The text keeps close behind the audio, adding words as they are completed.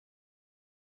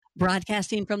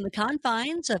Broadcasting from the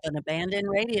confines of an abandoned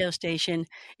radio station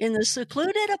in the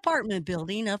secluded apartment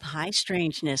building of High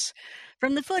Strangeness,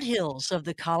 from the foothills of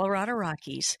the Colorado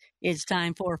Rockies, it's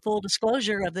time for full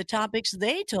disclosure of the topics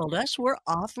they told us were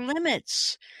off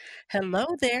limits. Hello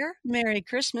there. Merry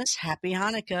Christmas. Happy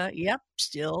Hanukkah. Yep,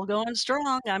 still going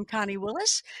strong. I'm Connie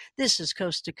Willis. This is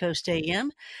Coast to Coast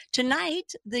AM.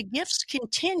 Tonight, the gifts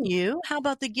continue. How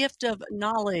about the gift of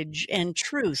knowledge and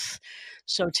truth?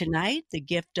 So tonight, the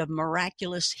gift of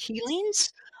miraculous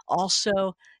healings,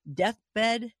 also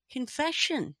deathbed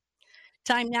confession.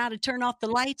 Time now to turn off the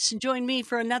lights and join me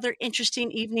for another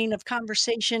interesting evening of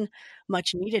conversation,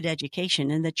 much needed education,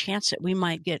 and the chance that we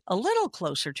might get a little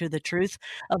closer to the truth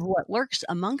of what lurks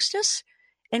amongst us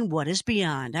and what is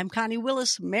beyond. I'm Connie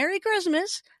Willis. Merry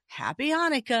Christmas. Happy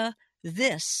Hanukkah.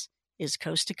 This is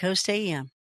Coast to Coast AM.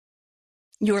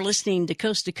 You're listening to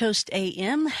Coast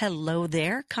AM. Hello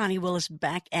there. Connie Willis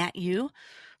back at you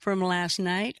from last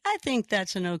night. I think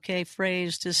that's an okay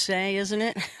phrase to say, isn't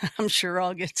it? I'm sure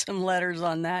I'll get some letters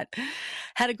on that.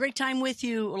 Had a great time with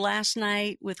you last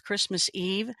night with Christmas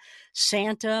Eve.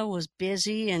 Santa was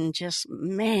busy and just,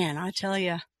 man, I tell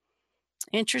you,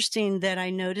 interesting that I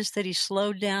noticed that he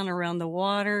slowed down around the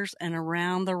waters and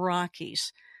around the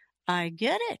Rockies. I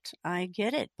get it.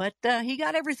 But he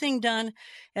got everything done,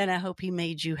 and I hope he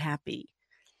made you happy.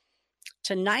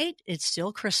 Tonight, it's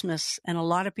still Christmas, and a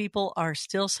lot of people are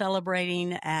still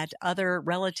celebrating at other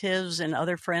relatives and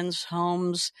other friends'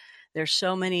 homes. There's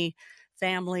so many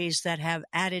families that have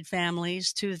added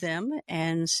families to them,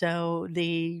 and so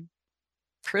the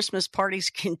Christmas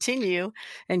parties continue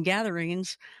and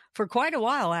gatherings for quite a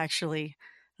while, actually.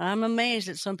 I'm amazed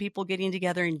at some people getting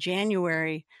together in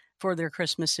January for their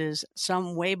Christmases,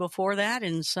 some way before that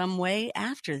and some way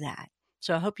after that.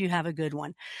 So I hope you have a good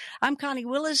one. I'm Connie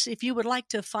Willis. If you would like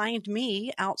to find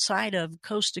me outside of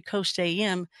Coast to Coast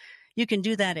AM, you can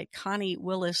do that at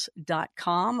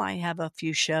conniewillis.com. I have a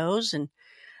few shows and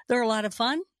they're a lot of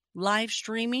fun, live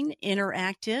streaming,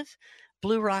 interactive.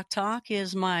 Blue Rock Talk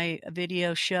is my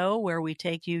video show where we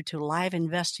take you to live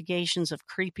investigations of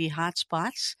creepy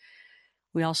hotspots.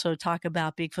 We also talk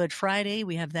about Bigfoot Friday.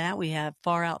 We have that. We have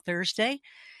Far Out Thursday.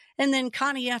 And then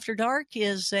Connie After Dark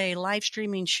is a live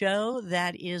streaming show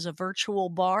that is a virtual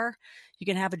bar. You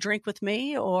can have a drink with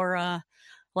me or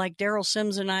like Daryl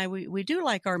Sims and I, we do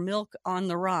like our milk on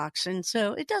the rocks. And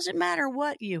so it doesn't matter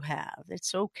what you have.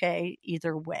 It's okay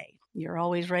either way. You're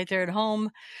always right there at home.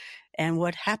 And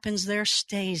what happens there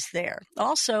stays there.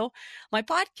 Also, my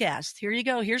podcast. Here you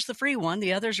go. Here's the free one.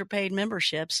 The others are paid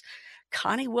memberships.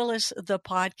 Connie Willis, the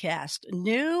podcast.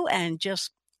 New, and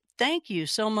just thank you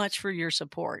so much for your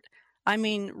support. I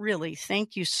mean, really,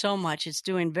 thank you so much. It's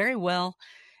doing very well,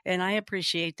 and I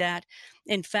appreciate that.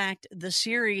 In fact, the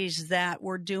series that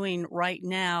we're doing right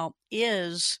now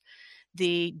is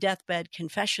the deathbed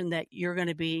confession that you're going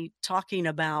to be talking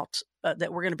about,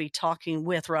 that we're going to be talking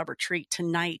with Robert Treat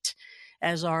tonight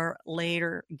as our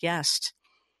later guest.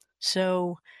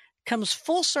 So comes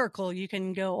full circle. You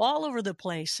can go all over the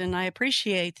place. And I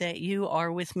appreciate that you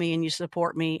are with me and you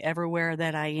support me everywhere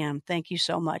that I am. Thank you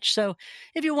so much. So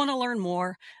if you want to learn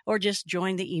more or just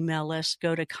join the email list,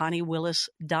 go to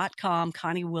conniewillis.com,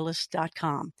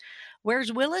 conniewillis.com.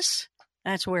 Where's Willis?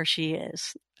 That's where she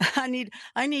is. I need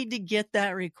to get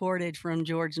that recorded from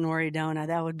George Noridona.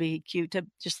 That would be cute to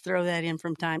just throw that in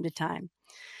from time to time.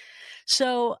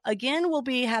 So again, we'll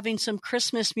be having some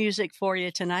Christmas music for you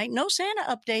tonight. No Santa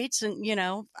updates. And,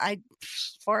 as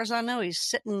far as I know, he's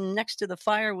sitting next to the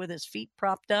fire with his feet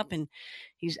propped up and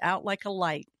he's out like a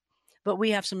light. But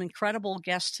we have some incredible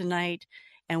guests tonight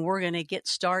and we're going to get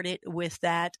started with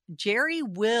that. Jerry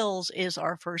Wills is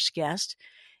our first guest.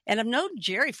 And I've known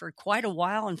Jerry for quite a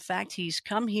while. In fact, he's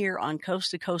come here on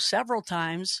Coast to Coast several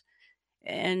times.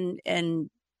 And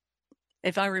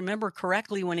if I remember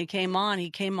correctly, when he came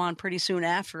on pretty soon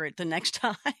after it the next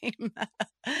time.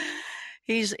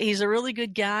 He's a really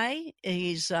good guy.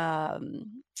 He's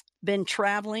been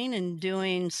traveling and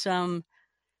doing some,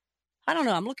 I don't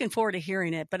know, I'm looking forward to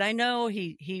hearing it, but I know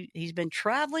he's been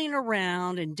traveling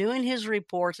around and doing his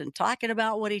reports and talking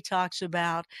about what he talks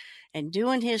about and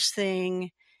doing his thing.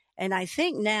 And I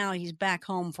think now he's back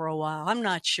home for a while. I'm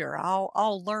not sure.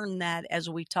 I'll learn that as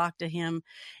we talk to him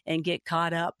and get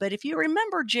caught up. But if you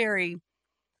remember Jerry,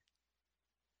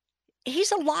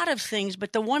 he's a lot of things,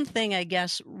 but the one thing I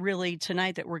guess really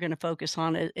tonight that we're going to focus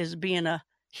on is being a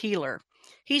healer.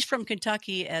 He's from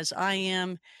Kentucky, as I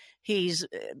am. He's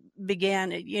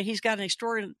got an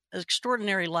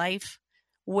extraordinary life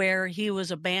where he was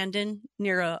abandoned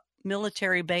near a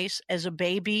military base as a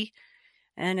baby.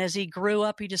 And as he grew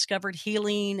up, he discovered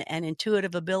healing and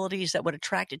intuitive abilities that would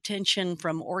attract attention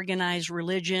from organized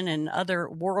religion and other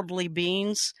worldly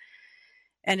beings.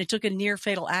 And it took a near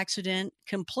fatal accident,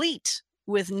 complete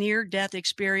with near death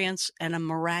experience and a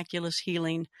miraculous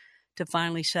healing, to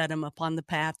finally set him upon the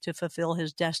path to fulfill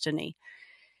his destiny.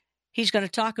 He's going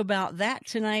to talk about that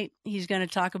tonight. He's going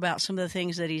to talk about some of the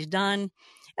things that he's done.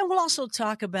 And we'll also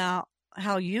talk about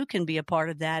how you can be a part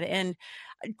of that. And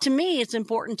to me, it's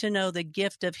important to know the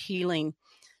gift of healing.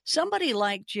 Somebody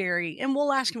like Jerry, and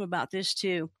we'll ask him about this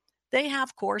too, they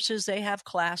have courses, they have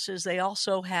classes, they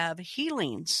also have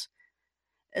healings.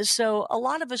 So a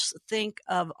lot of us think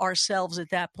of ourselves at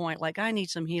that point, like, I need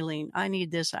some healing. I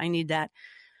need this. I need that.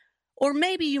 Or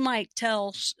maybe you might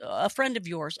tell a friend of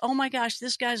yours, oh my gosh,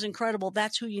 this guy's incredible.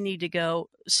 That's who you need to go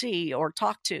see or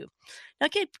talk to. Now,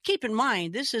 keep in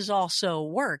mind, this is also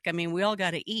work. I mean, we all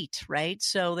got to eat, right?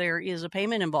 So there is a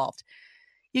payment involved.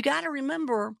 You got to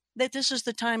remember that this is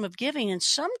the time of giving. And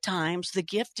sometimes the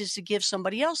gift is to give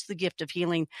somebody else the gift of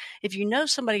healing. If you know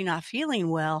somebody not feeling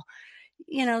well,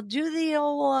 do the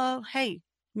old, hey,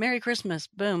 Merry Christmas,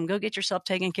 boom, go get yourself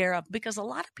taken care of. Because a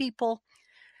lot of people,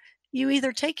 you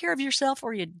either take care of yourself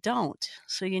or you don't.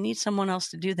 So you need someone else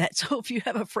to do that. So if you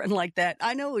have a friend like that,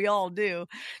 I know we all do,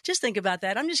 just think about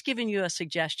that. I'm just giving you a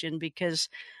suggestion because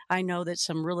I know that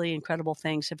some really incredible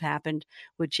things have happened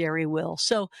with Jerry Wills.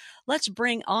 So let's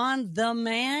bring on the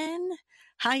man.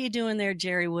 How you doing there,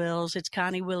 Jerry Wills? It's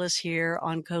Connie Willis here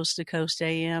on Coast to Coast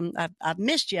AM. I've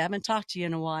missed you. I haven't talked to you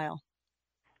in a while.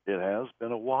 It has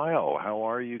been a while. How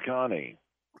are you, Connie?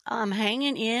 I'm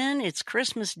hanging in. It's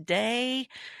Christmas Day.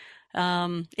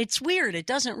 It's weird. It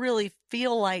doesn't really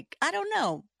feel like, I don't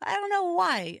know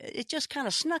why. It just kind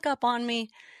of snuck up on me,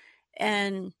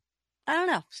 and I don't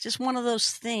know. It's just one of those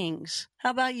things.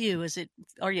 How about you?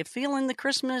 Are you feeling the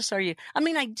Christmas? I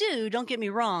do, don't get me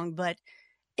wrong, but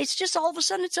it's just all of a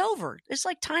sudden it's over. It's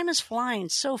like time is flying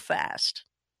so fast.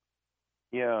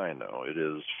 Yeah, I know. It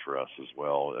is for us as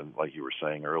well. And like you were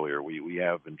saying earlier, we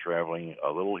have been traveling a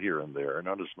little here and there,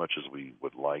 not as much as we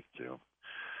would like to.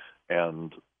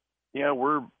 And yeah,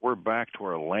 we're back to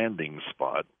our landing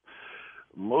spot.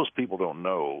 Most people don't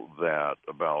know that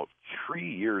about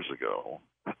 3 years ago,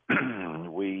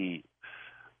 we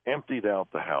emptied out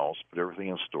the house, put everything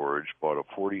in storage, bought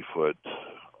a 40-foot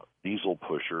diesel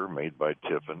pusher made by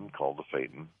Tiffin called the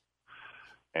Phaeton.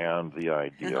 And the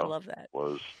idea I love that.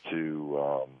 was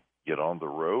to get on the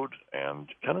road and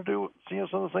kind of see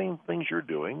some of the same things you're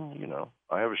doing.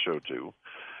 I have a show too.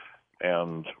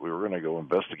 And we were going to go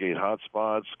investigate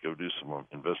hotspots, go do some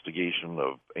investigation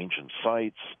of ancient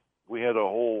sites. We had a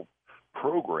whole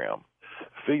program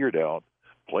figured out,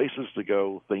 places to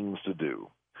go, things to do.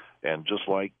 And just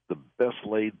like the best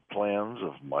laid plans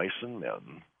of mice and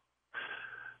men,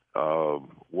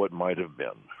 what might have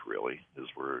been really is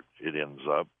where it ends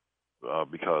up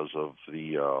because of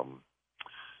the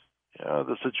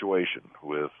situation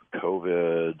with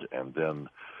COVID, and then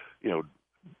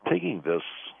taking this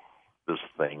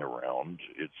thing around.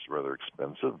 It's rather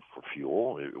expensive for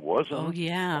fuel. It wasn't. Oh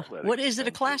yeah. What is it?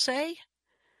 A Class A?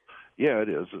 Yeah, it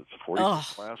is. It's a 40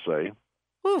 Class A.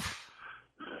 Oof.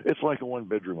 It's like a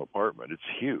one-bedroom apartment. It's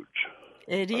huge.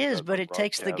 It is, but it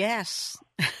takes the gas.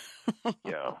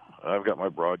 Yeah, I've got my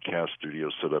broadcast studio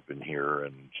set up in here,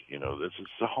 and this is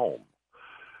a home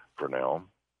for now.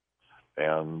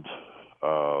 And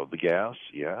the gas,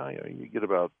 you get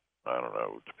about, I don't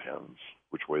know, it depends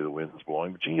which way the wind's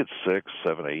blowing, but you can get 6,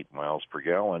 7, 8 miles per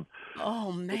gallon.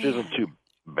 Oh man, which isn't too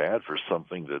bad for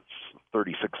something that's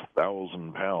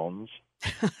 36,000 pounds.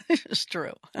 It's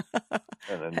true.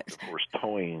 And then, of course,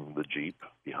 towing the Jeep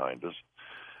behind us.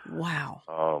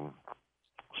 Wow.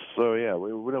 So, yeah,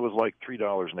 when it was like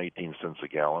 $3.18 a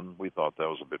gallon, we thought that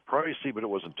was a bit pricey, but it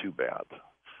wasn't too bad.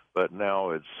 But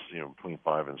now it's, between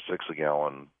 5 and 6 a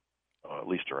gallon, at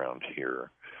least around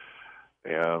here.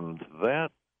 And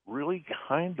that really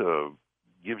kind of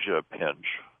gives you a pinch.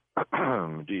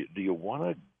 Do you want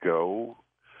to go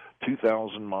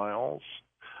 2,000 miles?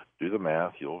 Do the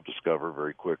math. You'll discover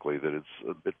very quickly that it's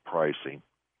a bit pricey.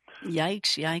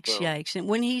 Yikes. And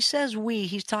when he says we,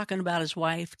 he's talking about his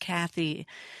wife, Kathy.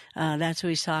 That's who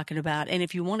he's talking about. And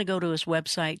if you want to go to his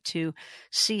website to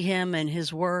see him and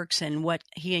his works and what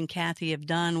he and Kathy have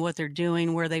done, what they're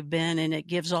doing, where they've been, and it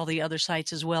gives all the other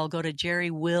sites as well, go to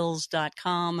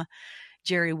jerrywills.com.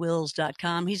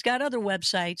 jerrywills.com. He's got other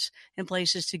websites and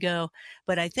places to go,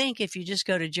 but I think if you just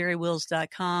go to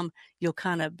jerrywills.com, you'll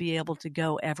kind of be able to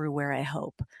go everywhere, I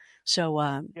hope. So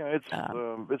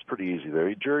it's pretty easy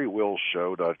there.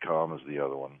 jerrywillsshow.com is the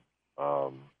other one.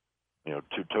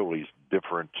 Two totally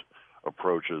different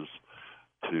approaches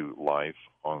to life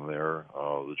on there.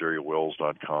 The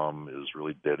JerryWills.com is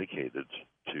really dedicated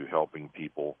to helping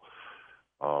people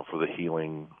for the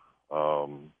healing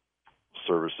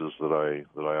services that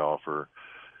I offer.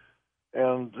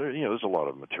 And there's a lot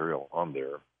of material on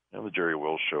there. And the Jerry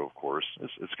Wills Show, of course,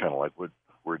 it's kind of like what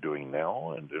we're doing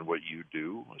now, and what you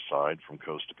do aside from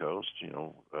coast to coast.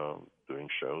 Doing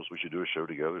shows. We should do a show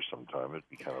together sometime. It'd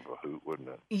be kind of a hoot, wouldn't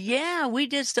it? Yeah, we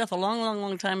did stuff a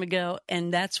long time ago,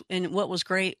 and what was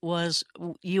great was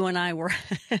you and I were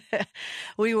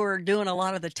we were doing a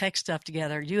lot of the tech stuff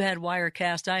together. You had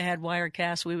Wirecast, I had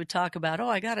Wirecast. We would talk about,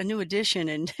 I got a new edition,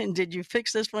 and did you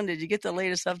fix this one? Did you get the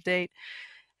latest update?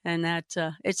 And that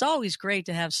it's always great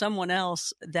to have someone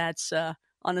else that's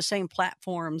on the same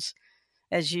platforms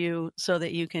as you, so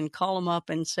that you can call them up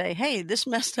and say, hey, this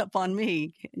messed up on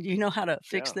me. Do you know how to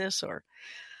fix this? Or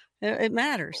it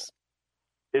matters.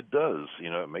 It does.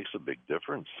 It makes a big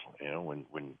difference,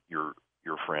 when you're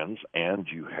friends and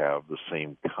you have the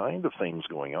same kind of things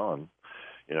going on.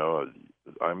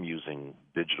 I'm using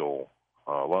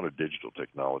a lot of digital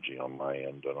technology on my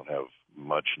end. I don't have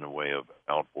much in the way of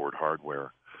outboard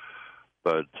hardware,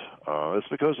 but it's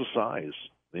because of size.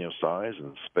 Size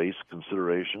and space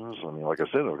considerations. I mean, like I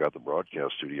said, I've got the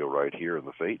broadcast studio right here in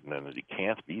the Phaeton, and it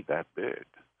can't be that big.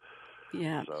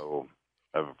 Yeah. So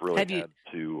I've really had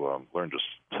to learn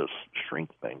to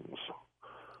shrink things.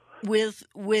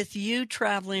 With you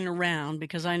traveling around,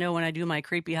 because I know when I do my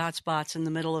creepy hotspots in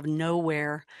the middle of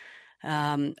nowhere,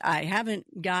 I've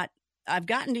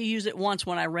gotten to use it once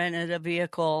when I rented a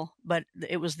vehicle, but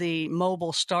it was the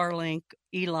mobile Starlink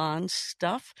Elon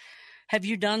stuff. Have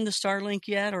you done the Starlink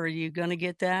yet, or are you going to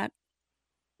get that?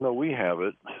 No, we have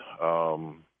it.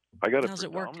 I got it How's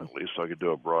predominantly so I could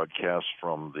do a broadcast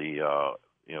from the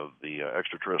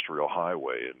extraterrestrial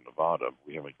highway in Nevada.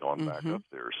 We haven't gone back up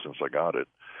there since I got it.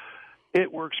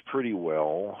 It works pretty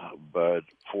well, but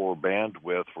for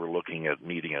bandwidth, we're looking at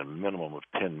needing a minimum of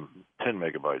 10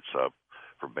 megabytes up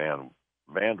for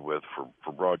bandwidth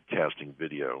for broadcasting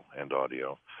video and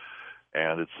audio.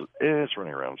 And it's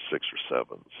running around 6 or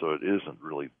 7, so it isn't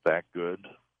really that good.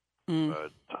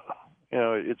 But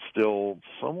it's still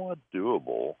somewhat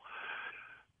doable.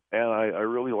 And I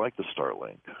really like the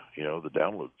Starlink. The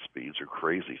download speeds are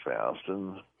crazy fast,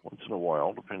 and once in a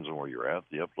while, depends on where you're at,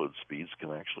 the upload speeds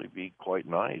can actually be quite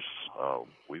nice.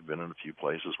 We've been in a few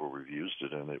places where we've used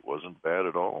it, and it wasn't bad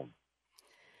at all.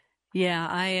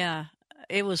 Yeah,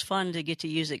 it was fun to get to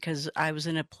use it because I was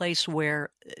in a place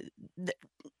where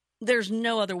there's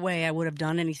no other way I would have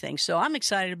done anything. So I'm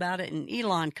excited about it. And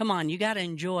Elon, come on, you got to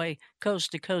enjoy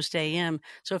Coast to Coast AM.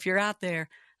 So if you're out there,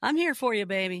 I'm here for you,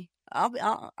 baby.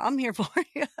 I'm here for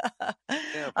you.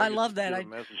 I love that. A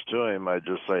message to him. I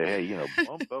just say, hey,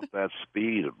 bump up that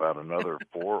speed about another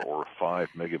 4 or 5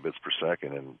 megabits per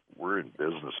second, and we're in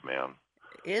business, man.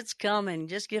 It's coming.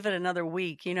 Just give it another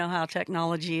week. You know how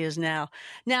technology is now.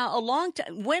 Now, a long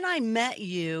time when I met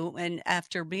you, and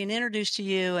after being introduced to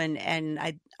you, and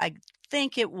I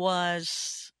think it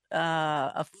was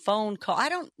a phone call. I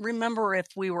don't remember if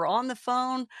we were on the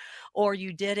phone or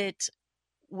you did it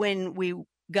when we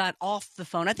got off the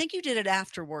phone. I think you did it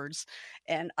afterwards.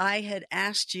 And I had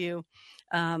asked you,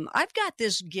 I've got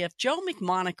this gift. Joe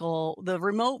McMonagle, the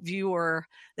remote viewer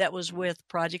that was with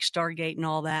Project Stargate and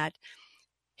all that,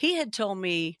 he had told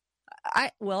me,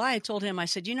 I had told him, I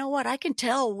said, you know what? I can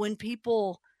tell when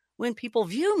people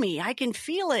view me. I can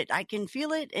feel it.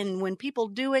 And when people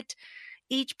do it,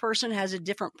 each person has a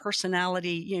different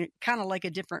personality, kind of like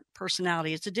a different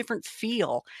personality. It's a different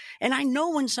feel. And I know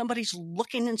when somebody's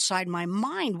looking inside my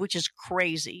mind, which is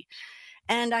crazy.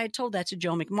 And I told that to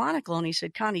Joe McMonagle, and he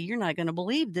said, Connie, you're not going to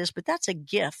believe this, but that's a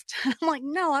gift. And I'm like,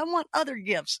 no, I want other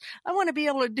gifts. I want to be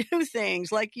able to do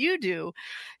things like you do,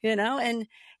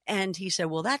 and he said,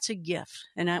 well, that's a gift.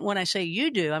 And when I say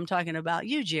you do, I'm talking about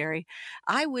you, Jerry.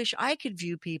 I wish I could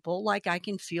view people like I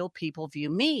can feel people view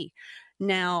me.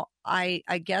 Now, I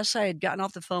guess I had gotten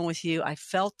off the phone with you. I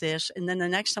felt this. And then the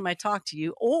next time I talked to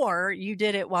you, or you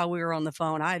did it while we were on the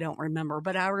phone, I don't remember.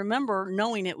 But I remember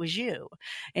knowing it was you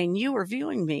and you were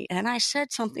viewing me. And I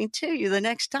said something to you the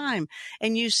next time.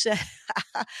 And you said,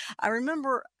 I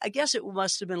remember, I guess it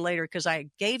must have been later because I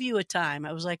gave you a time.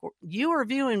 I was like, you were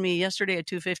viewing me yesterday at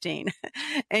 2:15.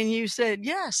 And you said,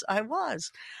 yes, I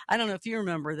was. I don't know if you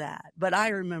remember that, but I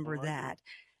remember that.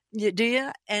 Do you?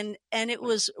 And it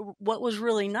was, what was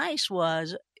really nice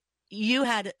was you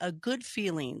had a good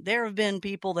feeling. There have been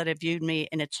people that have viewed me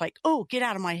and it's like, oh, get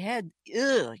out of my head.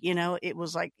 Ugh, it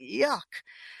was like, yuck.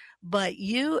 But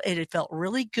it had felt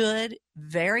really good,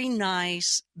 very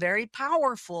nice, very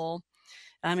powerful.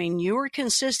 I mean, you were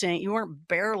consistent. You weren't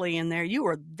barely in there. You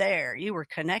were there. You were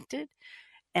connected.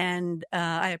 And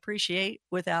I appreciate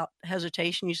without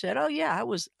hesitation you said, "Oh yeah, I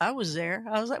was there."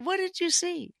 I was like, "What did you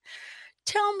see?"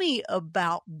 Tell me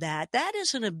about that. That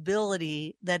is an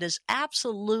ability that is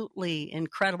absolutely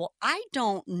incredible. I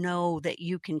don't know that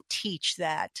you can teach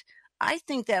that. I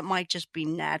think that might just be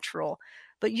natural.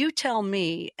 But you tell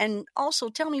me, and also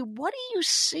tell me, what do you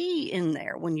see in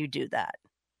there when you do that?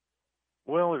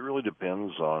 Well, it really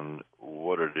depends on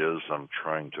what it is I'm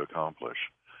trying to accomplish.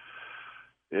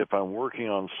 If I'm working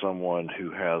on someone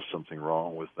who has something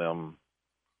wrong with them,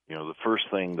 the first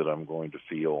thing that I'm going to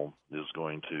feel is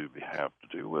going to have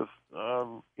to do with,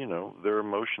 their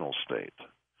emotional state.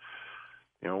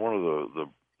 One of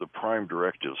the prime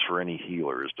directives for any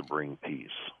healer is to bring peace.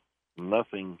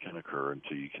 Nothing can occur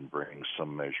until you can bring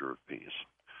some measure of peace.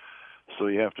 So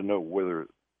you have to know whether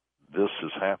this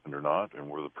has happened or not and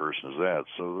where the person is at.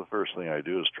 So the first thing I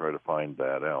do is try to find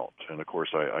that out. And of course,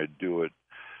 I do it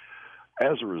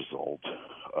as a result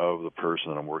of the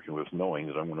person that I'm working with knowing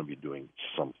that I'm going to be doing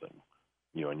something.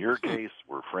 In your case,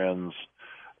 we're friends,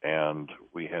 and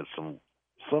we had some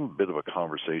bit of a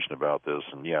conversation about this,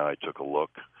 and yeah, I took a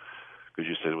look because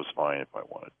you said it was fine if I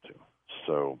wanted to.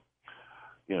 So,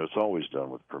 it's always done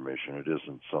with permission. It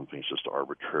isn't something, it's just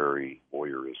arbitrary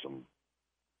voyeurism.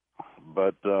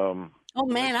 But the Oh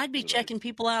next man, I'd be thing that checking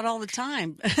people out all the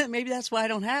time. Maybe that's why I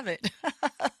don't have it.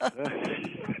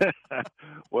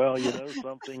 well,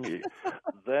 something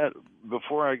that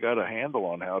before I got a handle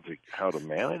on how to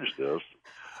manage this,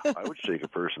 I would shake a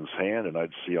person's hand and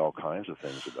I'd see all kinds of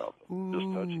things about them.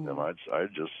 Just touching them, Ooh,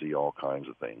 I'd just see all kinds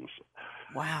of things.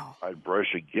 wow. I'd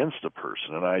brush against a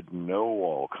person and I'd know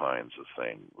all kinds of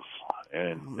things.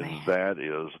 And Oh and man. that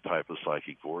is a type of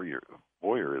psychic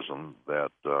voyeurism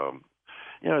that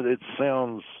it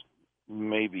sounds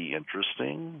maybe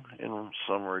interesting in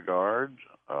some regard,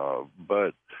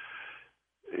 but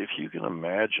if you can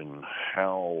imagine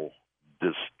how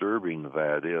disturbing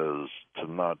that is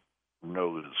to not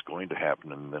know that it's going to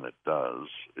happen and then it does,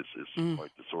 it's Mm.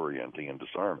 quite disorienting and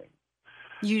disarming.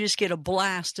 You just get a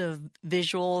blast of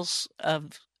visuals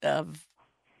of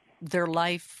their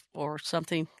life or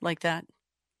something like that.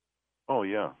 Oh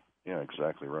yeah,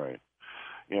 exactly right.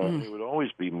 And Mm. it would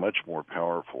always be much more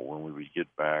powerful when we would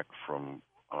get back from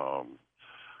um,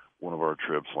 one of our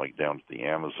trips, like down to the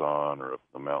Amazon or up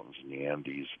the mountains in the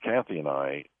Andes. Kathy and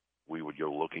I, we would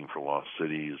go looking for lost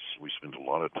cities. We spent a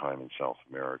lot of time in South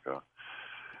America,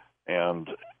 and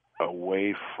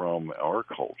away from our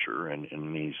culture and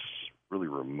in these really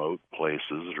remote places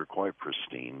that are quite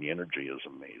pristine. The energy is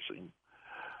amazing.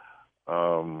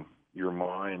 Your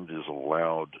mind is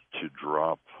allowed to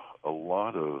drop a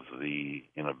lot of the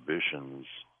inhibitions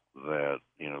that,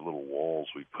 little walls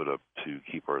we put up to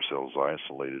keep ourselves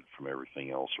isolated from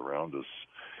everything else around us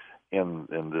in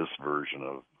this version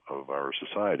of our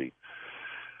society.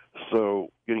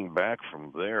 So getting back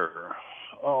from there,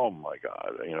 oh my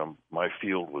God, my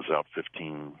field was out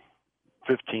 15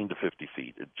 to 50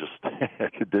 feet. It just,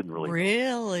 it didn't really know. Just,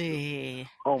 Really?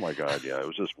 oh my God, yeah, it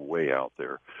was just way out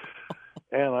there.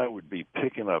 And I would be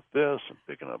picking up this and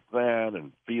picking up that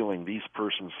and feeling these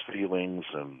person's feelings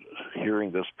and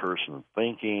hearing this person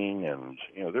thinking. And,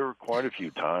 there were quite a few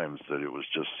times that it was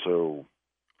just so,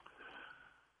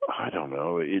 I don't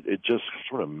know, it just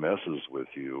sort of messes with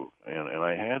you. And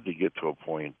I had to get to a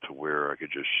point to where I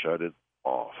could just shut it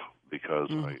off because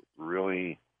Mm. I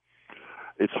really,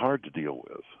 it's hard to deal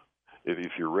with.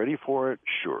 If you're ready for it,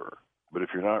 sure. But if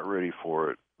you're not ready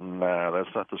for it, nah,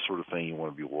 that's not the sort of thing you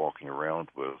want to be walking around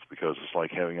with because it's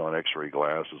like having on X-ray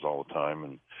glasses all the time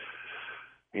and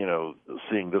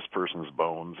seeing this person's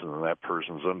bones and then that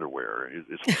person's underwear.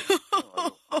 It's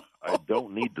like I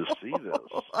don't need to see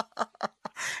this.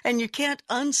 And you can't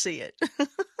unsee it.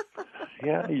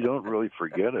 Yeah, you don't really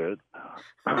forget it.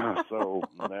 So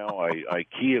now I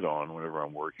key it on whenever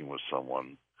I'm working with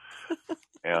someone.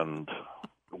 And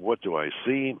what do I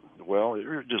see? Well, it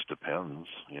just depends.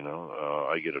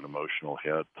 I get an emotional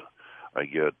hit. I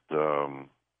get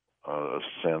a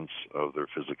sense of their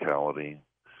physicality.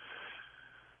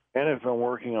 And if I'm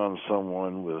working on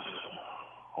someone with,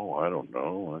 I don't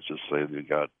know, let's just say they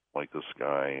got like this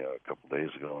guy a couple days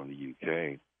ago in the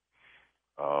UK.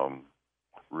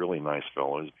 Really nice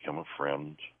fellow. He's become a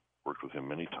friend. Worked with him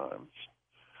many times.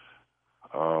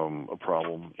 A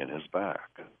problem in his back.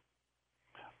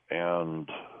 And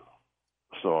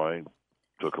so I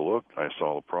took a look, I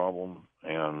saw the problem,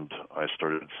 and I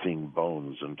started seeing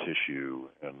bones and tissue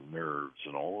and nerves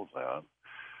and all of that.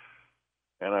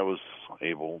 And I was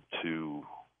able to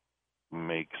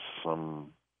make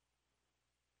some,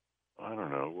 I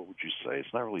don't know, what would you say?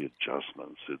 It's not really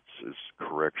adjustments, it's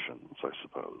corrections, I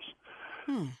suppose.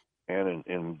 Hmm. And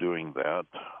in doing that,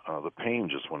 the pain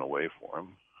just went away for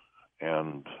him.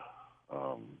 And,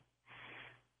 um,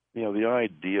 the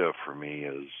idea for me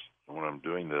is when I'm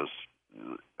doing this,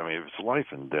 I mean, if it's life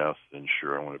and death, then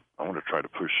sure, I want to try to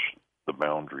push the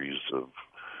boundaries of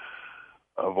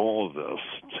all of this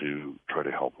to try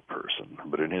to help a person.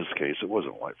 But in his case, it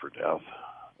wasn't life or death.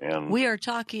 And we are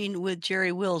talking with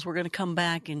Jerry Wills. We're going to come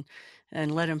back and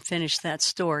let him finish that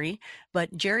story.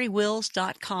 But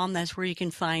jerrywills.com, that's where you can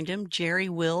find him,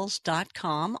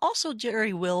 jerrywills.com. Also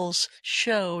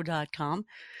jerrywillsshow.com.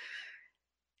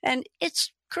 And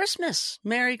it's Christmas.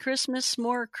 Merry Christmas.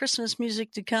 More Christmas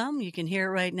music to come. You can hear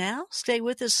it right now. Stay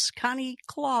with us. Connie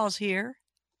Claus here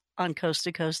on Coast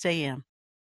to Coast AM.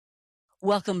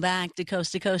 Welcome back to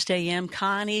Coast AM.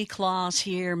 Connie Claus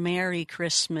here. Merry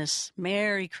Christmas.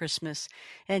 Merry Christmas.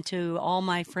 And to all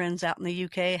my friends out in the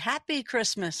UK, Happy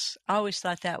Christmas. I always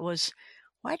thought that was,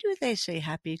 why do they say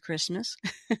Happy Christmas?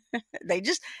 They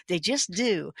just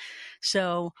do.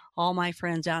 So all my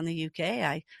friends out in the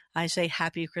UK, I say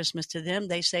Happy Christmas to them.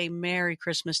 They say Merry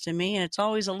Christmas to me. And it's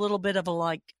always a little bit of a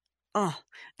like,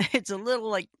 it's a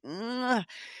little like,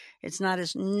 it's not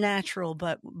as natural,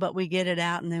 but we get it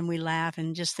out and then we laugh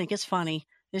and just think it's funny.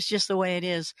 It's just the way it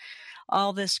is.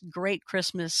 All this great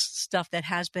Christmas stuff that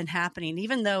has been happening,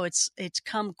 even though it's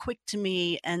come quick to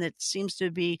me and it seems to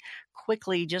be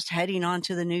quickly just heading on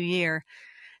to the new year.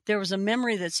 There was a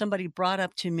memory that somebody brought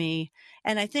up to me,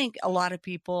 and I think a lot of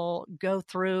people go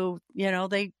through,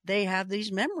 they have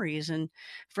these memories and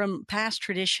from past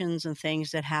traditions and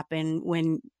things that happen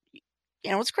when,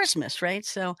 it's Christmas, right?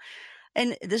 So,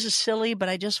 and this is silly, but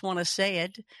I just want to say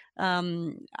it.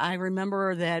 I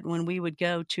remember that when we would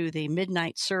go to the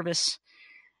midnight service,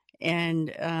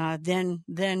 and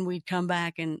then we'd come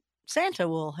back, and Santa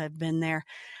will have been there.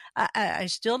 I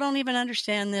still don't even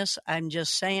understand this. I'm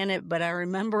just saying it, but I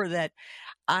remember that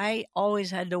I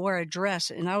always had to wear a dress,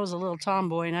 and I was a little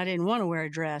tomboy, and I didn't want to wear a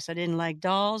dress. I didn't like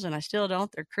dolls, and I still don't.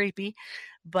 They're creepy.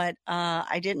 But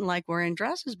I didn't like wearing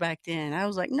dresses back then. I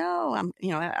was like, no,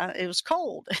 it was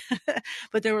cold.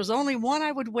 But there was only one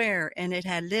I would wear, and it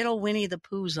had little Winnie the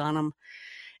Poohs on them.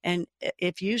 And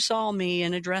if you saw me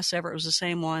in a dress ever, it was the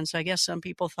same one. So I guess some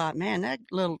people thought, man, that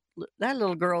little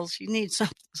girl, she needs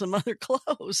some other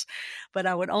clothes. But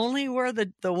I would only wear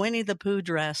the Winnie the Pooh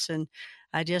dress. And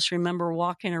I just remember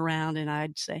walking around and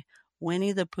I'd say,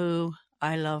 Winnie the Pooh,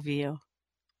 I love you.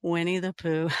 Winnie the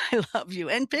Pooh, I love you.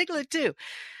 And Piglet too.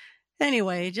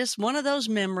 Anyway, just one of those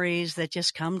memories that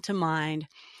just come to mind.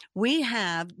 We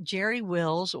have Jerry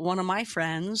Wills, one of my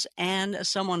friends, and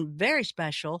someone very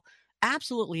special,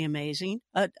 absolutely amazing.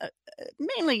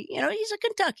 Mainly, he's a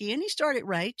Kentuckian. He started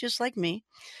right, just like me.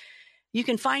 You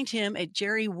can find him at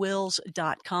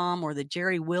jerrywills.com or the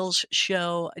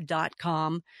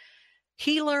jerrywillsshow.com.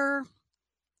 Healer,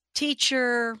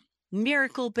 teacher,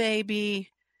 miracle baby,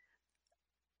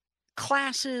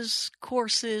 classes,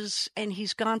 courses, and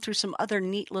he's gone through some other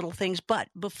neat little things. But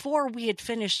before we had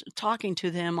finished talking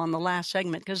to them on the last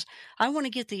segment, because I want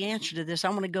to get the answer to this, I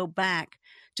want to go back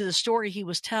to the story he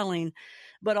was telling.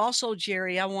 But also,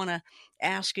 Jerry, I want to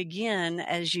ask again,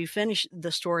 as you finish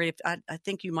the story, I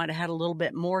think you might have had a little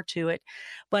bit more to it,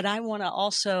 but I want to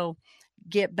also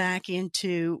get back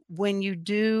into when you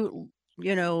do,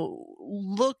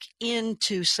 look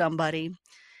into somebody.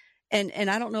 And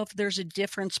I don't know if there's a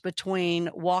difference between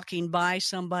walking by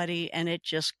somebody and it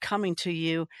just coming to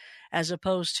you as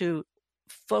opposed to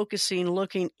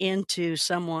looking into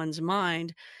someone's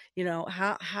mind,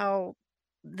 how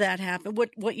that happened,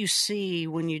 what you see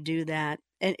when you do that.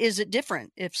 And is it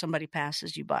different if somebody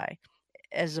passes you by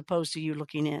as opposed to you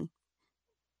looking in?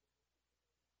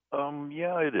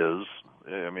 Yeah, it is.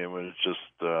 I mean, when it's just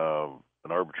an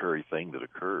arbitrary thing that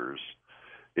occurs,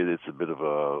 it's a bit of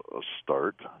a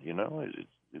start,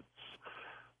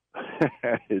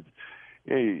 it's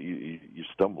you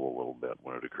stumble a little bit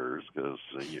when it occurs because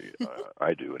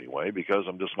I do anyway, because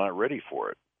I'm just not ready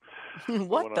for it.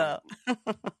 What the?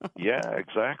 Yeah,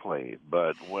 exactly.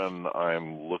 But when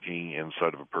I'm looking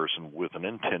inside of a person with an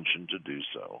intention to do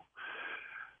so,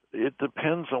 it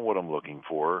depends on what I'm looking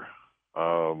for.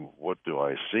 What do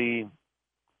I see?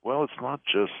 Well, it's not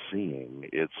just seeing,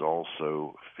 it's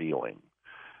also feeling.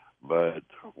 But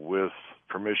with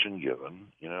permission given,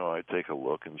 I take a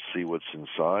look and see what's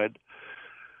inside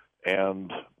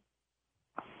and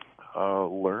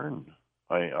learn.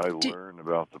 I learn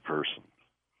about the person.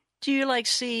 Do you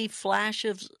see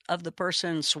flashes of the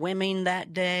person swimming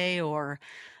that day or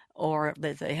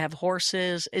that they have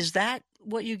horses? Is that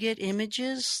what you get,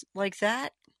 images like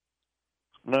that?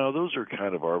 No, those are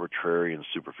kind of arbitrary and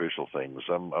superficial things.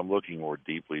 I'm looking more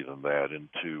deeply than that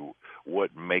into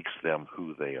what makes them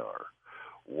who they are.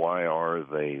 Why are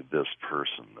they this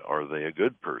person? Are they a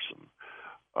good person?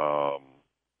 Um,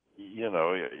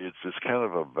 it's kind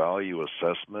of a value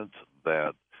assessment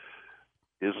that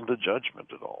isn't a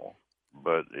judgment at all,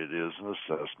 but it is an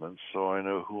assessment, so I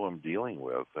know who I'm dealing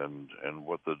with and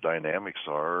what the dynamics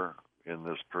are in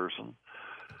this person.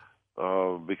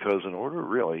 Because in order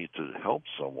really to help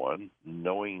someone,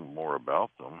 knowing more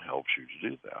about them helps you to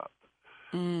do that.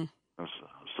 Mm.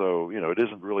 So it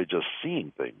isn't really just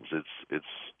seeing things. It's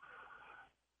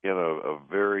in a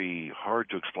very hard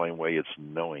to explain way. It's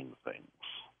knowing things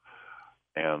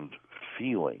and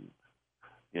feeling,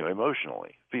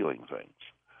 emotionally feeling things.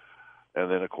 And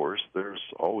then, of course, there's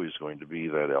always going to be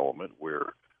that element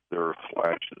where there are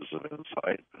flashes of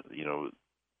insight.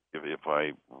 If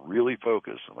I really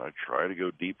focus and I try to go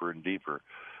deeper and deeper,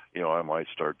 I might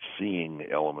start seeing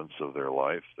elements of their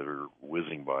life that are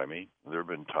whizzing by me. There have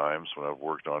been times when I've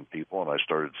worked on people and I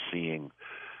started seeing,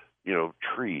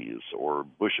 trees or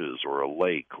bushes or a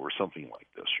lake or something like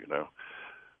this.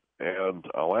 And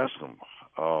I'll ask them,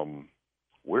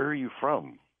 where are you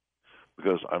from?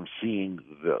 Because I'm seeing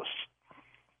this.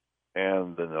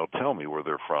 And then they'll tell me where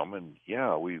they're from, and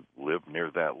yeah, we live near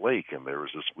that lake, and there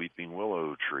was this weeping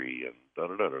willow tree, and da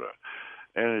da da da da.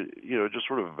 And it just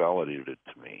sort of validated it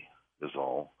to me, is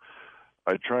all.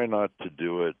 I try not to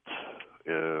do it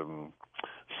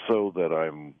so that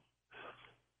I'm,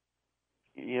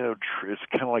 it's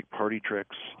kind of like party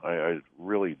tricks. I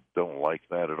really don't like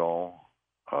that at all.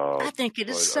 I think it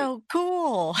is so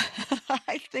cool.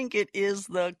 I think it is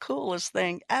the coolest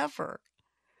thing ever.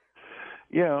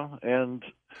 Yeah, and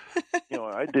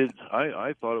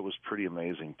I thought it was pretty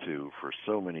amazing too for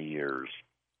so many years.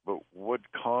 But what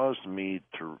caused me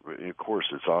to, of course,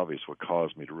 it's obvious what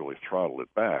caused me to really throttle it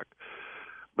back.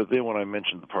 But then when I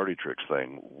mentioned the party tricks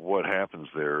thing, what happens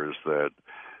there is that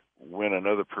when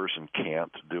another person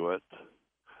can't do it,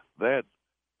 that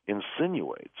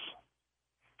insinuates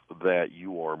that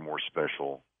you are more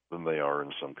special than they are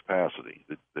in some capacity.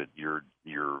 That you're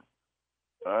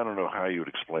I don't know how you would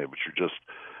explain it, but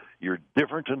you're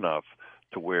different enough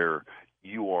to where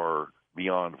you are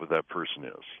beyond what that person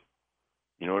is.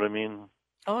 You know what I mean?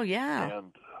 Oh yeah.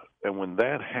 And when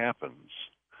that happens,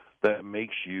 that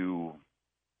makes you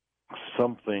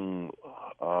something.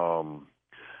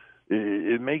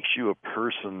 It makes you a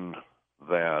person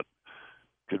that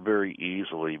could very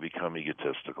easily become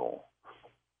egotistical,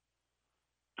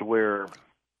 to where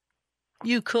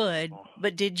you could,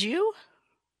 but did you?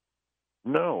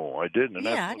 No, I didn't, and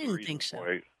Yeah, I didn't think so.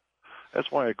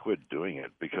 That's why I quit doing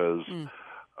it, because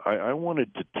I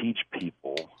wanted to teach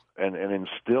people and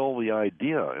instill the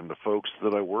idea in the folks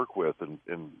that I work with and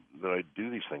that I do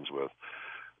these things with.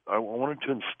 I wanted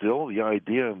to instill the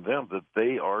idea in them that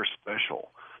they are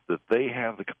special, that they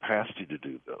have the capacity to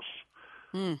do this.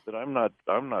 That I'm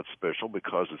not special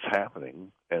because it's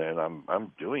happening and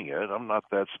I'm doing it. I'm not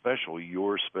that special.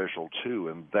 You're special too,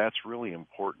 and that's really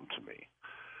important to me.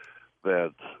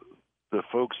 That the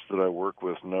folks that I work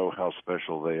with know how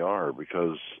special they are,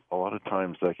 because a lot of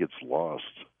times that gets lost,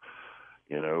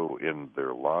 in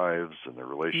their lives and their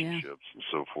relationships and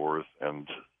so forth. And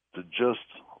to just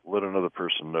let another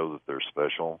person know that they're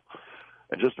special,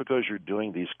 and just because you're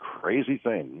doing these crazy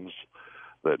things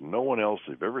that no one else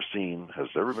they've ever seen has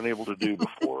ever been able to do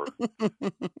before.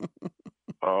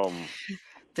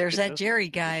 There's that Jerry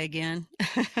guy again.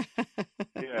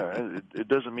 Yeah, it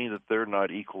doesn't mean that they're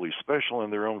not equally special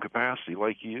in their own capacity,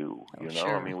 like you.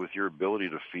 Sure. I mean, with your ability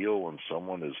to feel when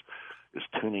someone is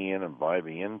tuning in and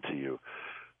vibing into you,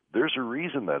 there's a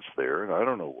reason that's there, and I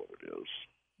don't know what it is.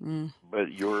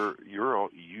 But you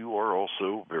are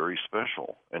also very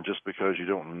special, and just because you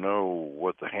don't know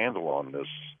what the handle on this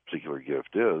particular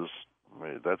gift is,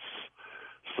 that's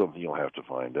something you'll have to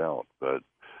find out. But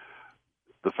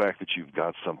the fact that you've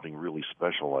got something really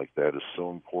special like that is so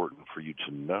important for you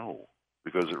to know,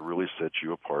 because it really sets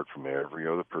you apart from every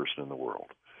other person in the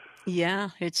world. Yeah,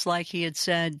 it's like he had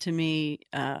said to me,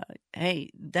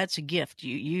 "Hey, that's a gift.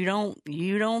 You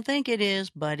don't think it is,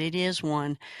 but it is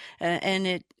one." And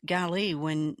it, golly,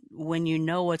 when you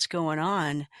know what's going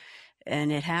on,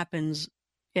 and it happens,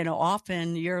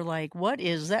 often you're like, "What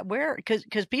is that? Where?"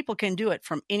 Because people can do it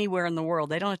from anywhere in the world.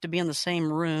 They don't have to be in the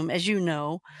same room, as you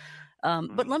know.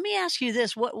 But let me ask you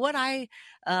this: one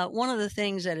of the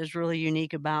things that is really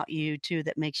unique about you too,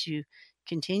 that makes you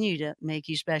continue to make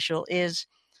you special, is,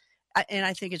 and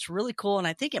I think it's really cool, and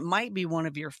I think it might be one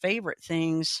of your favorite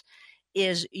things,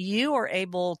 is you are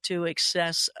able to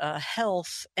access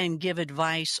health and give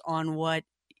advice on what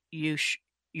you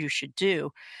you should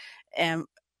do. And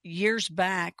years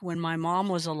back when my mom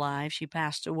was alive, she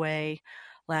passed away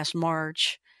last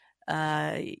March.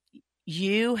 Uh,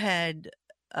 you had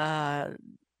uh,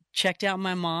 checked out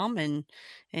my mom, and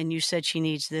you said she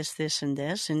needs this, this, and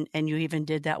this, and you even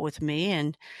did that with me,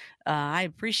 and I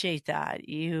appreciate that.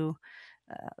 You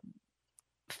uh,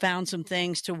 found some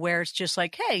things to where it's just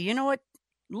like, hey, you know what?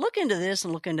 Look into this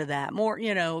and look into that more.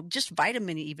 Just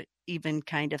vitamin even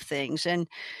kind of things, and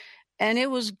it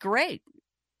was great,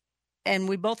 and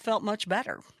we both felt much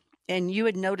better. And you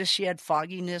had noticed she had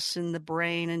fogginess in the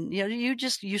brain, and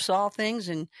you saw things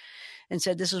and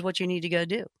said this is what you need to go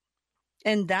do,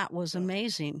 and that was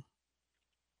amazing.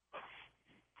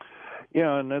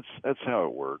 Yeah, and that's how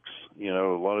it works. A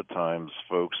lot of times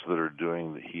folks that are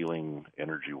doing the healing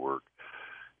energy work,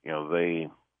 they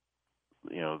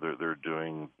they're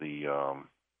doing the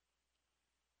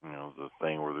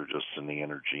thing where they're just sending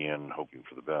energy in, hoping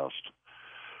for the best.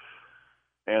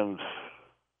 And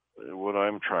what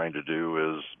I'm trying to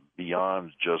do is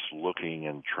beyond just looking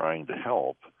and trying to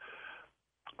help.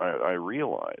 I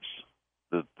realize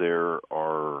that there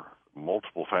are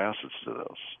multiple facets to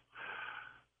this.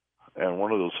 And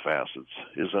one of those facets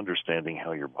is understanding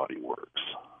how your body works.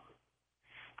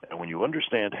 And when you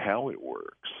understand how it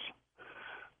works,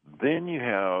 then you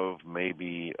have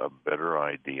maybe a better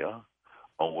idea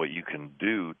on what you can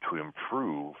do to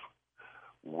improve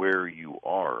where you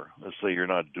are. Let's say you're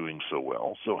not doing so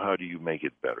well. So how do you make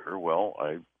it better? Well,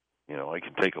 I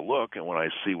can take a look, and when I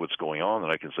see what's going on,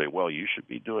 then I can say, well, you should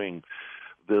be doing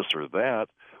this or that.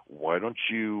 Why don't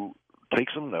you take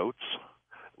some notes,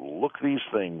 look these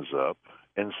things up,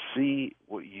 and see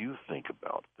what you think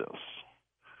about this?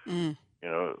 Mm.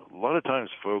 A lot of times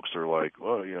folks are like,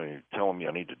 well, you're telling me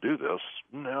I need to do this.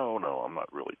 No, I'm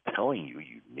not really telling you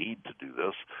need to do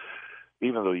this,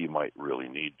 even though you might really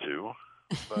need to.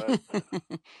 But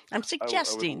I'm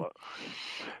suggesting.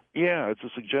 Yeah, it's a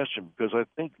suggestion because I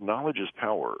think knowledge is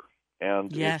power.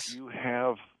 And yes. If you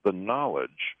have the knowledge,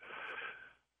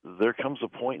 there comes a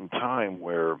point in time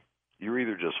where you're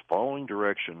either just following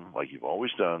direction like you've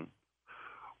always done,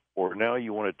 or now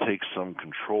you want to take some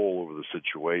control over the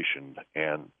situation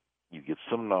and you get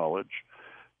some knowledge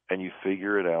and you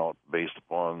figure it out based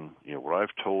upon what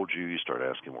I've told you. You start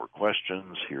asking more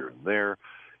questions here and there.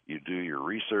 You do your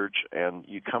research and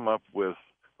you come up with,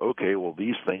 okay, well,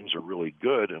 these things are really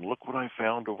good, and look what I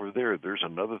found over there. There's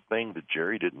another thing that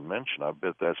Jerry didn't mention. I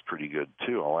bet that's pretty good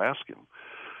too. I'll ask him.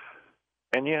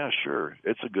 And yeah, sure,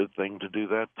 it's a good thing to do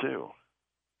that too.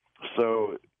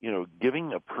 So,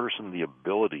 giving a person the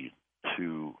ability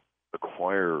to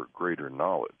acquire greater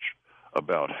knowledge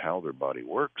about how their body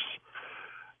works,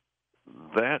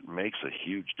 that makes a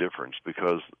huge difference,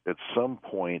 because at some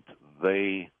point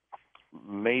they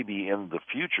maybe in the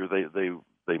future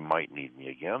they might need me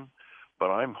again, but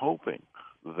I'm hoping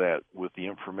that with the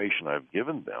information I've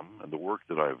given them and the work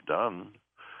that I've done,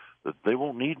 that they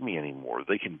won't need me anymore.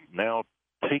 They can now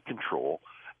take control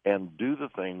and do the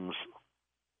things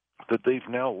that they've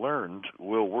now learned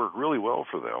will work really well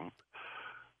for them.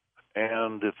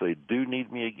 And if they do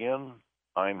need me again,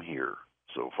 I'm here.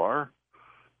 So far,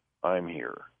 I'm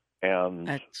here. And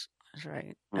that's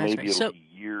right. Maybe it'll be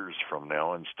years from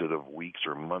now instead of weeks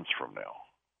or months from now.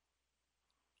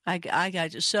 I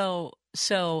got you.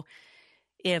 So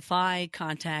if I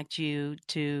contact you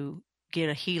to get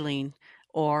a healing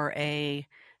or hey,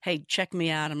 check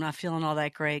me out, I'm not feeling all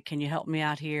that great, can you help me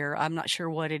out here? I'm not sure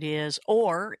what it is.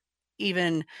 Or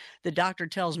even the doctor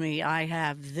tells me I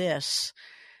have this.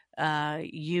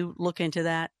 You look into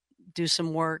that, do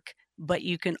some work, but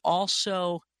you can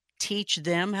also teach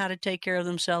them how to take care of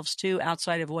themselves too,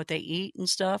 outside of what they eat and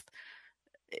stuff.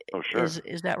 Oh, sure.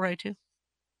 Is that right too?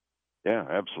 Yeah,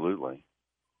 absolutely.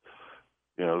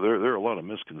 There are a lot of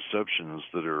misconceptions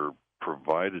that are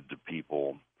provided to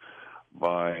people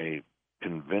by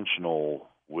conventional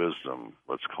wisdom,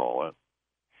 let's call it,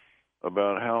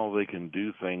 about how they can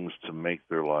do things to make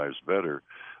their lives better.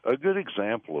 A good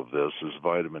example of this is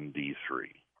vitamin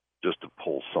D3, just to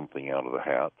pull something out of the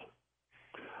hat.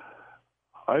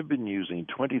 I've been using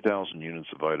 20,000 units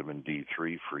of vitamin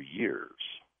D3 for years,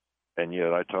 and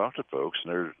yet I talk to folks,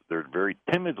 and they're very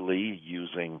timidly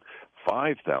using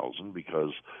 5,000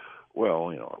 because, well,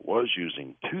 I was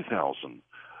using 2,000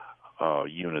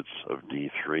 units of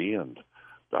D3, and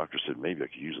the doctor said maybe I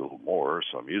could use a little more,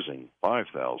 so I'm using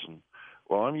 5,000.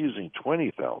 Well, I'm using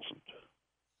 20,000.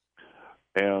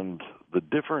 And the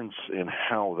difference in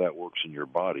how that works in your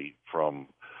body from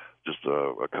just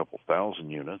a couple thousand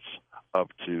units up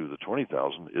to the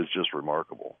 20,000 is just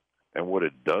remarkable. And what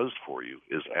it does for you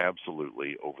is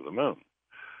absolutely over the moon.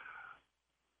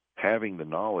 Having the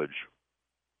knowledge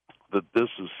that this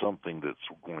is something that's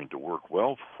going to work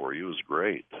well for you is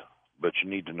great, but you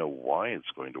need to know why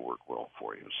it's going to work well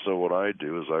for you. So what I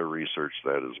do is I research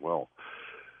that as well.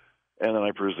 And then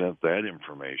I present that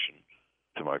information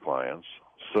to my clients.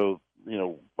 So,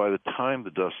 by the time the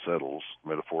dust settles,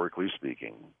 metaphorically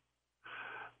speaking,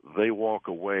 they walk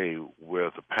away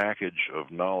with a package of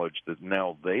knowledge that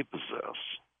now they possess.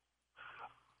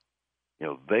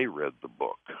 They read the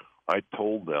book. I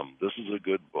told them this is a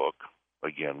good book.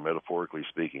 Again, metaphorically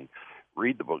speaking,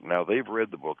 read the book. Now they've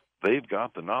read the book. They've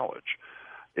got the knowledge.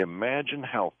 Imagine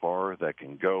how far that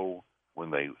can go when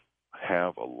they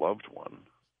have a loved one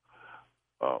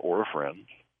or a friend.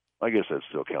 I guess that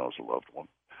still counts as a loved one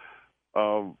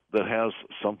that has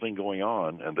something going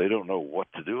on and they don't know what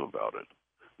to do about it.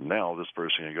 Now this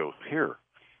person can go, here,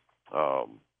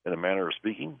 in a manner of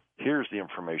speaking, here's the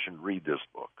information. Read this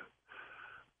book.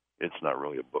 It's not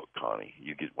really a book, Connie.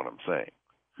 You get what I'm saying.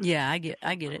 Yeah, I get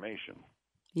information.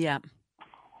 It. Yeah.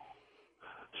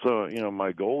 So,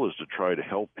 my goal is to try to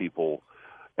help people,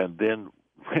 and then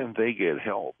when they get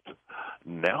helped,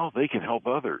 now they can help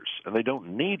others, and they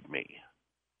don't need me.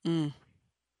 Mm.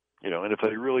 And if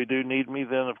they really do need me,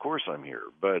 then of course I'm here.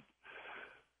 But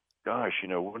gosh,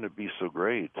 wouldn't it be so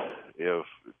great if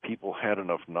people had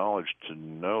enough knowledge to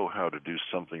know how to do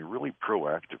something really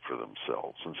proactive for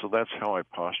themselves? And so that's how I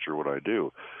posture what I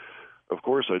do. Of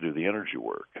course, I do the energy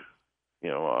work.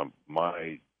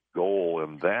 My goal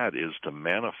in that is to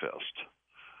manifest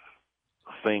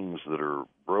things that are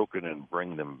broken and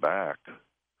bring them back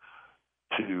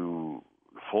to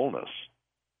fullness.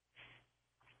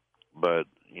 But,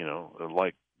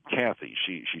 like Kathy,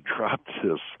 she dropped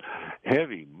this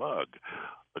heavy mug,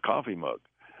 a coffee mug,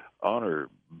 on her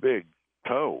big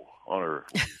toe, on her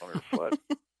foot.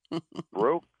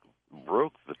 broke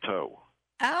the toe.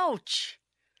 Ouch.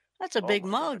 That's a big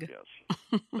mug. God, yes.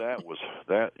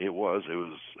 It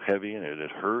was heavy and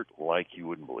it hurt like you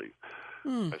wouldn't believe.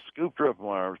 I scooped her up in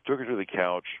my arms, took her to the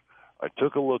couch. I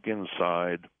took a look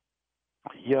inside.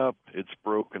 Yep, it's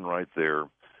broken right there.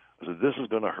 I said, this is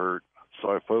going to hurt. So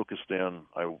I focused in.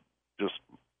 I just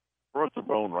brought the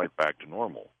bone right back to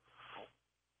normal.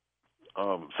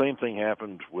 Same thing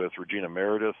happened with Regina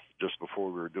Meredith just before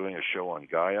we were doing a show on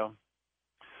Gaia.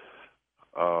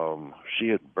 She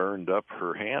had burned up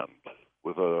her hand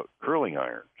with a curling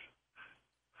iron,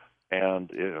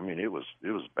 and it was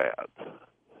bad.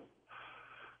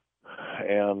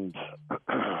 And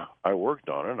I worked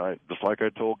on it. And just like I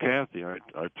told Kathy, I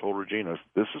told Regina,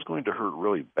 this is going to hurt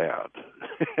really bad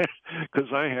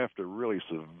because I have to really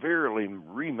severely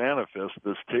remanifest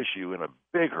this tissue in a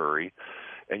big hurry,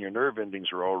 and your nerve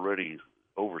endings are already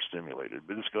overstimulated.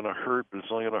 But it's going to hurt, but it's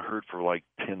only going to hurt for like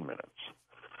 10 minutes.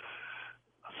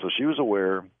 So she was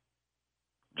aware,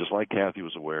 just like Kathy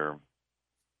was aware,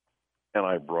 and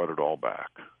I brought it all back.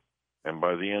 And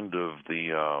by the end of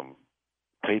the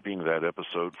taping that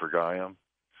episode for Gaia,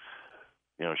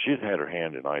 she had her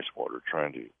hand in ice water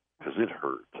because it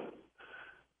hurt.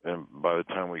 And by the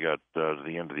time we got to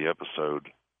the end of the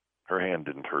episode, her hand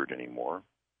didn't hurt anymore.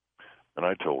 And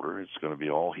I told her it's going to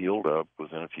be all healed up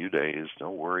within a few days.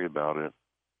 Don't worry about it.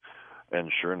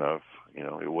 And sure enough,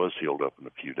 it was healed up in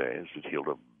a few days. It healed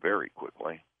up very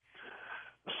quickly.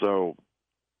 So,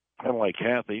 kind of like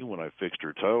Kathy, when I fixed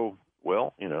her toe,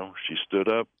 well, she stood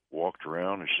up, walked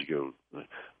around, and she goes,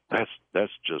 "That's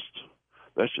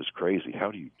just crazy.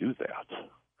 How do you do that?"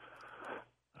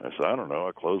 I said, "I don't know.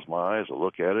 I close my eyes, I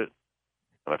look at it,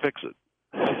 and I fix it."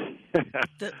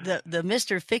 The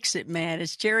Mr. Fix-It man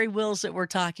is Jerry Wills that we're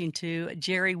talking to.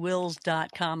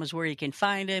 JerryWills.com is where you can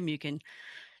find him. You can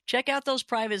check out those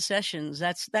private sessions.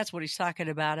 That's what he's talking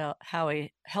about, how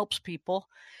he helps people.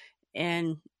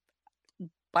 And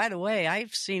by the way,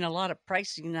 I've seen a lot of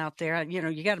pricing out there.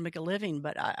 You got to make a living,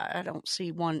 but I don't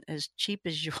see one as cheap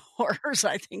as yours.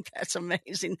 I think that's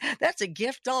amazing. That's a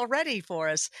gift already for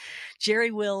us.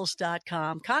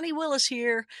 JerryWills.com. Connie Willis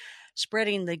here,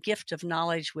 spreading the gift of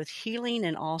knowledge with healing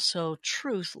and also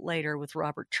truth later with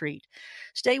Robert Treat.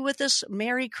 Stay with us.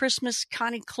 Merry Christmas,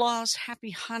 Connie Claus.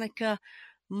 Happy Hanukkah.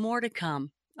 More to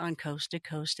come on Coast to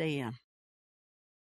Coast AM.